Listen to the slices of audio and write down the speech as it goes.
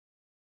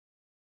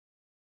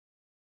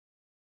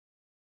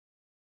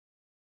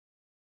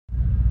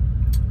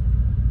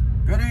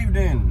Good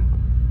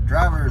evening,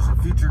 drivers and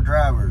future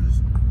drivers.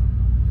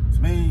 It's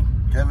me,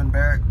 Kevin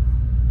Barrett,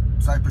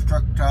 Cypress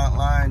Truck Talent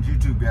Lines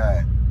YouTube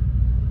guy.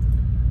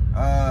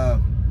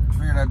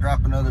 Figured I'd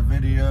drop another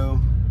video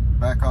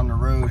back on the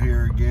road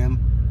here again.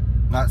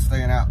 Not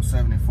staying out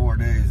 74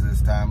 days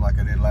this time like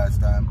I did last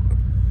time.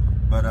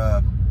 But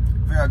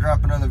figured I'd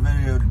drop another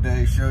video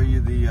today, show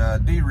you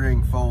the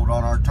D-ring fold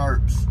on our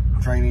tarps.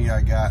 Trainee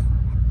I got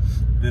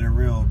did a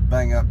real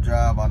bang up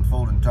job on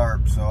folding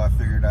tarps, so I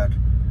figured I'd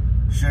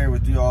share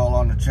with you all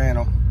on the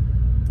channel.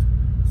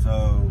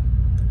 So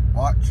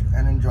watch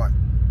and enjoy.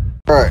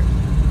 Alright,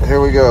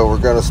 here we go. We're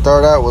going to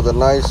start out with a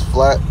nice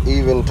flat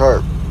even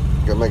tarp.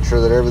 Gotta make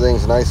sure that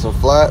everything's nice and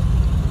flat.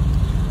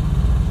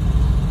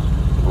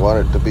 We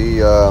want it to be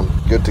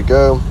good to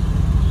go.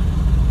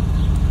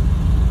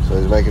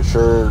 So he's making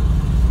sure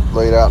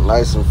laid out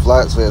nice and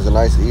flat so he has a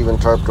nice even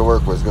tarp to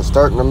work with. He's going to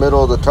start in the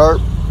middle of the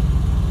tarp.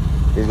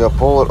 He's going to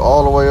pull it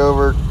all the way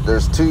over.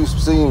 There's two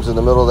seams in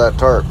the middle of that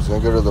tarp. He's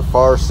going to go to the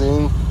far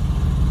seam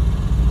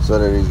so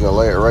that he's going to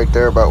lay it right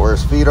there about where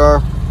his feet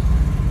are.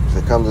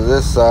 So he comes to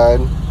this side.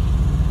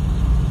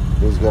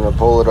 He's going to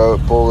pull it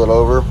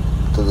over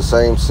to the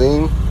same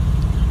seam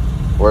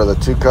where the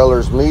two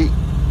colors meet.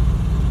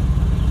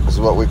 This is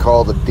what we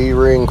call the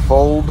D-ring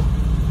fold.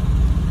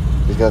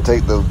 He's going to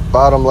take the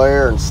bottom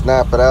layer and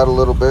snap it out a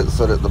little bit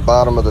so that the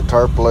bottom of the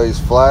tarp lays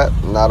flat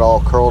and not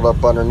all curled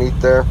up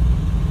underneath there.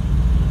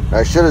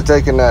 I should have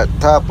taken that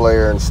top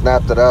layer and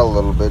snapped it out a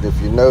little bit.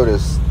 If you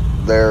notice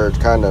there, it's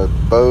kind of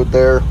bowed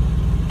there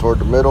toward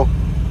the middle.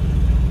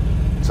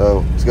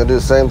 So he's going to do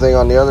the same thing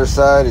on the other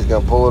side. He's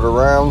going to pull it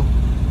around.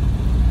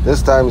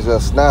 This time he's going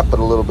to snap it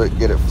a little bit,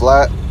 get it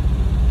flat.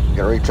 You're going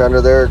to reach under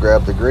there,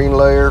 grab the green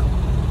layer,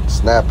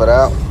 snap it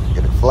out,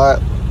 get it flat.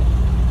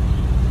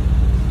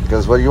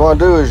 Because what you want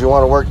to do is you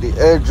want to work the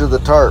edge of the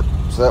tarp,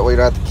 so that way you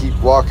don't have to keep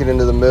walking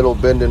into the middle,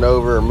 bending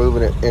over, or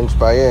moving it inch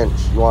by inch.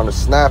 You want to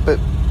snap it,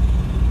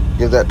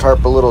 give that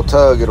tarp a little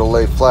tug, it'll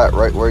lay flat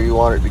right where you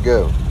want it to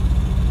go.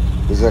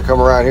 He's going to come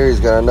around here, he's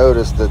going to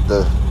notice that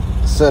the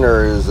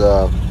center is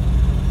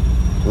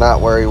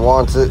not where he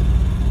wants it.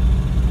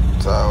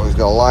 So he's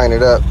going to line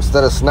it up.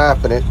 Instead of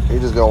snapping it,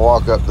 he's just going to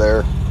walk up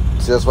there.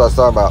 See, that's what I was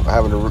talking about,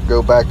 having to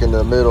go back into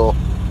the middle,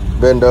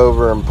 bend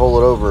over, and pull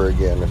it over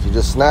again. If you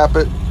just snap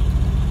it,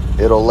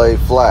 it'll lay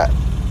flat.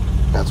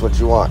 That's what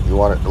you want. You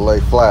want it to lay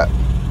flat.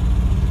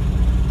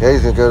 Okay,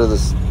 he's going to go to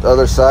this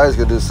other side. He's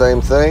going to do the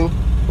same thing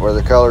where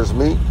the colors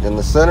meet in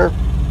the center.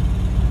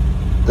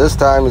 This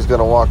time he's going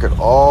to walk it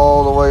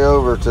all the way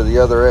over to the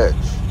other edge.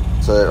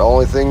 So that the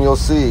only thing you'll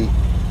see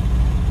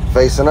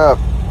facing up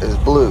is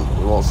blue.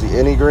 You won't see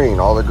any green.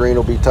 All the green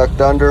will be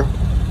tucked under.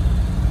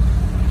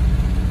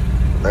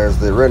 There's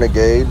the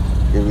Renegade.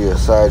 Give you a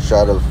side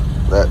shot of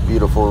that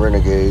beautiful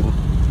Renegade.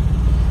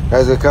 Now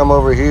he's going to come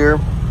over here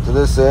to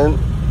this end.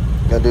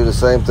 Going to do the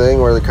same thing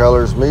where the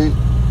colors meet.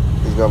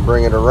 He's going to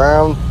bring it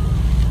around.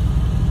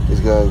 He's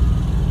going to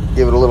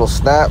give it a little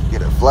snap,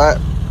 get it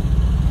flat.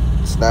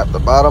 Snap the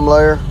bottom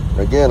layer.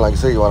 Again, like I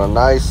said, you want a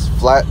nice,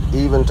 flat,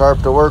 even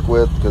tarp to work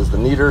with, because the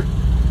neater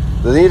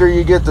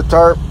you get the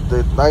tarp,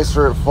 the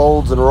nicer it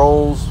folds and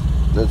rolls.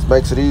 It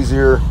makes it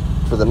easier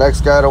for the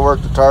next guy to work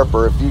the tarp,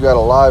 or if you got a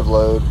live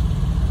load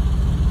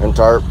and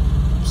tarp,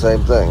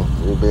 same thing.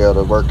 You'll be able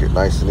to work it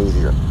nice and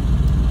easier.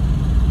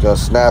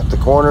 Just snap the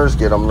corners,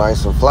 get them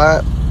nice and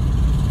flat.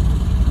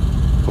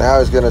 Now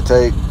he's going to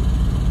take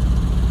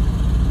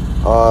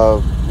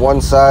one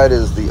side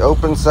is the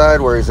open side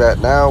where he's at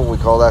now. We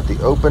call that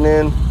the open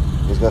end.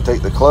 He's going to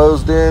take the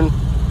closed end.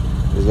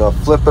 He's going to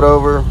flip it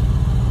over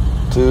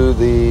to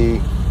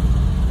the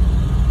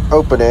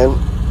open end.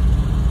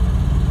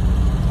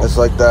 Just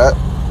like that.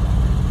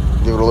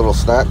 Give it a little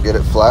snap, get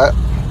it flat.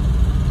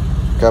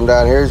 Come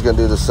down here, he's going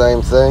to do the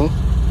same thing.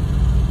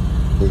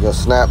 He's going to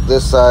snap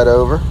this side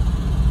over.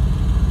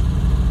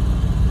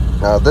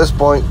 Now at this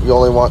point, you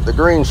only want the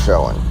green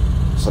showing.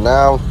 So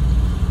now,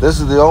 this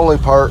is the only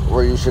part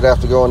where you should have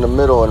to go in the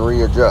middle and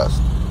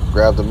readjust.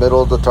 Grab the middle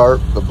of the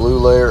tarp, the blue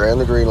layer and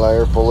the green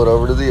layer, pull it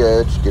over to the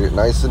edge, get it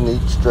nice and neat,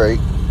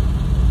 straight.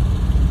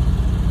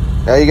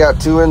 Now you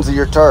got two ends of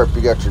your tarp.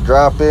 You got your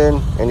drop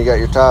end and you got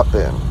your top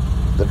end.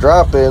 The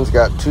drop end's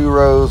got 2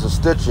 rows of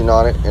stitching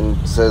on it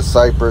and it says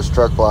Cypress,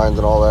 truck lines,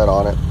 and all that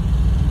on it.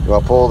 You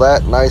want to pull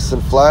that nice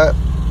and flat.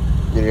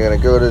 Then you're going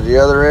to go to the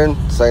other end,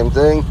 same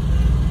thing.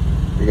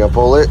 You're going to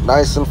pull it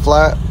nice and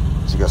flat.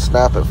 So you're going to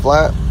snap it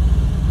flat.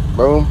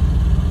 Boom.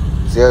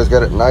 See how he's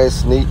got it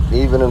nice, neat,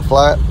 even, and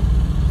flat?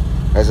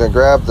 And he's going to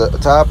grab the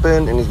top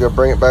end and he's going to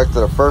bring it back to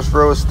the first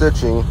row of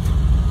stitching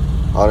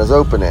on his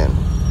open end.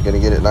 Going to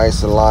get it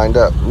nice and lined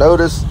up.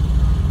 Notice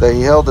that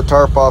he held the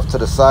tarp off to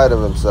the side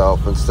of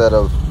himself instead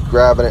of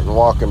grabbing it and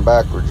walking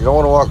backwards. You don't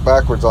want to walk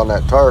backwards on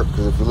that tarp,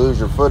 because if you lose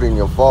your footing,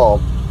 you'll fall.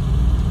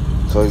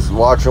 So he's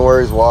watching where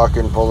he's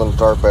walking, pulling the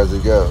tarp as he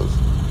goes.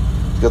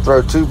 He's going to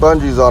throw 2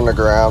 bungees on the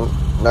ground.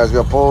 Now he's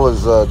going to pull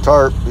his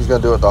tarp. He's going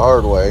to do it the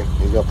hard way.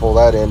 He's going to pull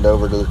that end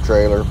over to the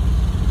trailer,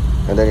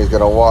 and then he's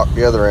going to walk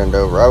the other end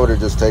over. I would have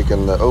just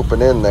taken the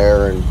open end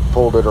there and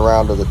pulled it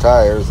around to the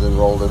tires and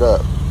rolled it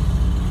up.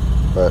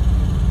 But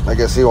I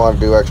guess he wanted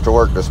to do extra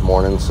work this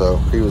morning, so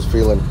he was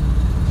feeling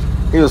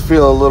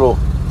a little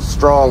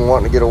strong,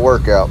 wanting to get a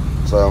workout.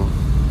 So,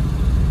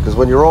 because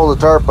when you roll the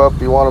tarp up,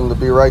 you want them to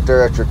be right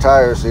there at your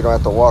tires, so you don't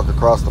have to walk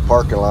across the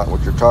parking lot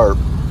with your tarp.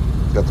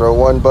 You gotta throw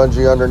one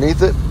bungee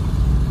underneath it.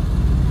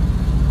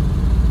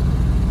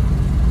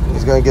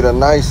 He's gonna get a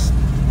nice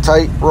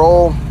tight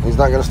roll. He's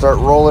not gonna start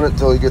rolling it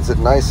till he gets it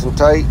nice and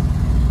tight.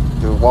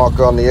 He'll walk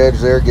on the edge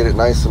there, get it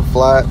nice and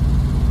flat.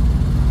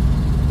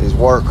 He's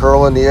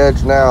curling the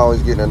edge now.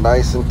 He's getting it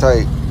nice and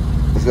tight.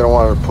 He's going to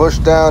want to push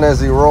down as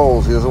he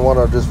rolls. He doesn't want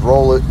to just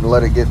roll it and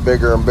let it get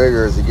bigger and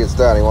bigger as he gets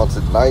down. He wants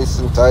it nice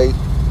and tight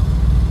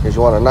because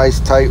you want a nice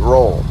tight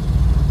roll.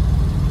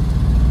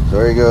 So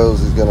there he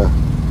goes. He's getting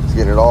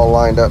it all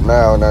lined up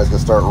now, and now he's going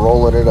to start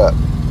rolling it up.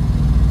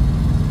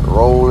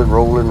 Rolling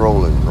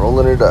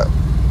it up.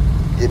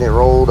 Getting it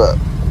rolled up.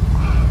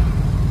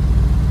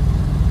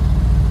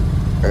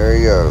 There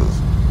he goes.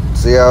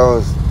 See how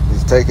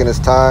he's taking his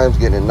time,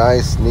 getting it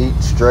nice, neat,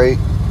 straight.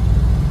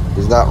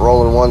 He's not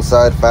rolling one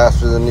side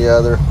faster than the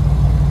other.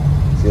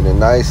 He's getting a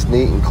nice,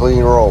 neat, and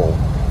clean roll.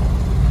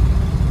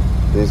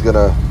 He's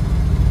gonna,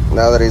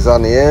 now that he's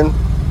on the end,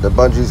 the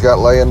bungee he's got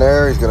laying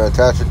there, he's gonna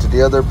attach it to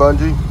the other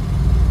bungee.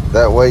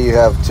 That way you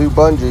have two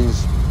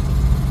bungees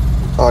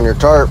on your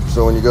tarp,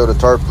 so when you go to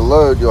tarp the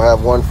load, you'll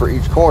have one for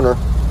each corner.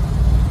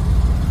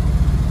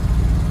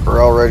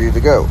 We're all ready to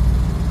go.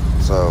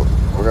 So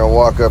we're gonna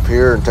walk up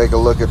here and take a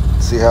look at,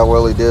 see how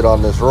well he did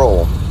on this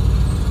roll.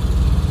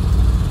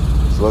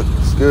 So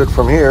looks good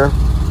from here.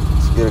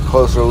 Let's get a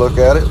closer look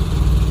at it.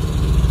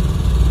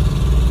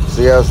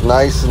 See how it's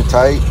nice and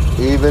tight,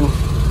 even.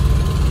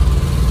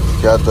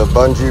 Got the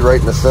bungee right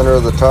in the center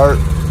of the tarp.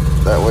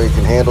 That way you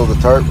can handle the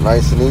tarp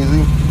nice and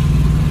easy.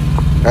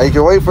 Now you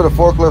can wait for the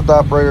forklift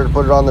operator to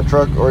put it on the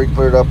truck, or you can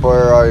put it up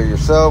there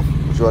yourself.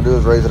 What you want to do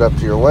is raise it up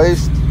to your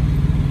waist.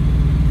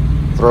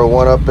 Throw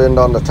one up end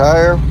on the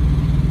tire.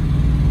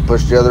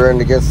 Push the other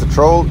end against the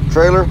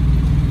trailer.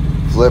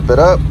 Flip it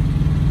up.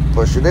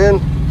 Push it in.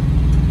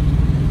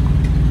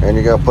 And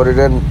you're going to put it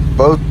in.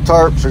 Both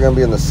tarps are going to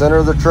be in the center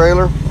of the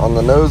trailer, on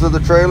the nose of the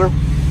trailer.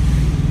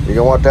 You're going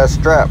to want that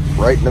strap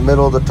right in the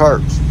middle of the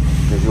tarps,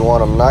 because you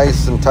want them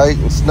nice and tight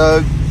and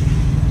snug.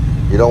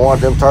 You don't want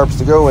them tarps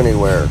to go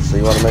anywhere, so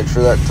you want to make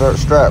sure that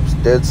strap's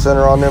dead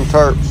center on them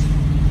tarps.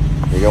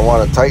 You're going to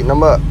want to tighten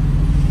them up.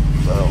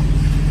 So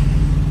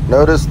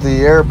notice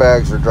the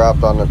airbags are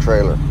dropped on the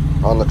trailer,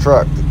 on the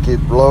truck. It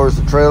lowers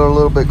the trailer a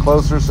little bit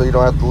closer so you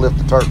don't have to lift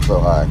the tarp so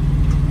high,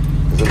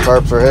 because the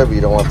tarps are heavy.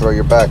 You don't want to throw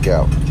your back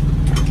out.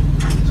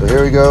 So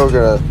here we go.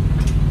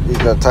 He's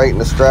gonna tighten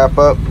the strap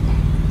up,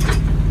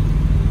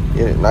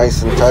 get it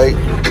nice and tight,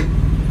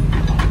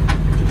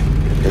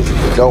 because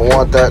you don't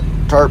want that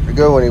tarp to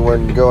go anywhere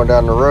when you're going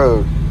down the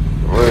road.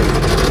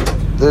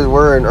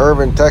 We're in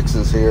Irving,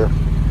 Texas here.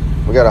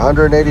 We got a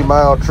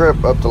 180-mile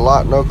trip up to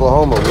Lawton,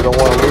 Oklahoma. We don't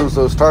want to lose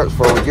those tarps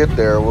before we get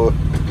there.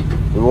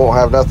 We won't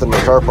have nothing to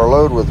tarp our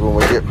load with when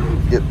we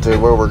get to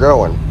where we're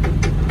going.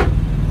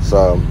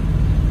 So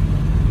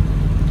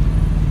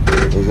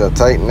he's going to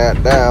tighten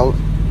that down.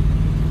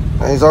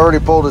 And he's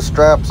already pulled his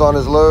straps on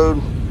his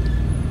load.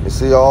 You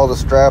see all the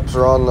straps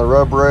are on the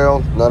rub rail.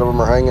 None of them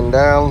are hanging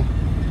down.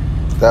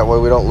 That way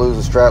we don't lose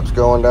the straps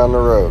going down the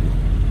road.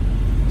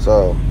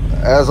 So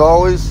as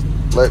always,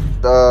 let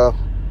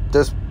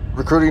this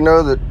recruiting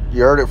know that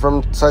you heard it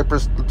from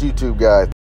Cypress, the YouTube guy.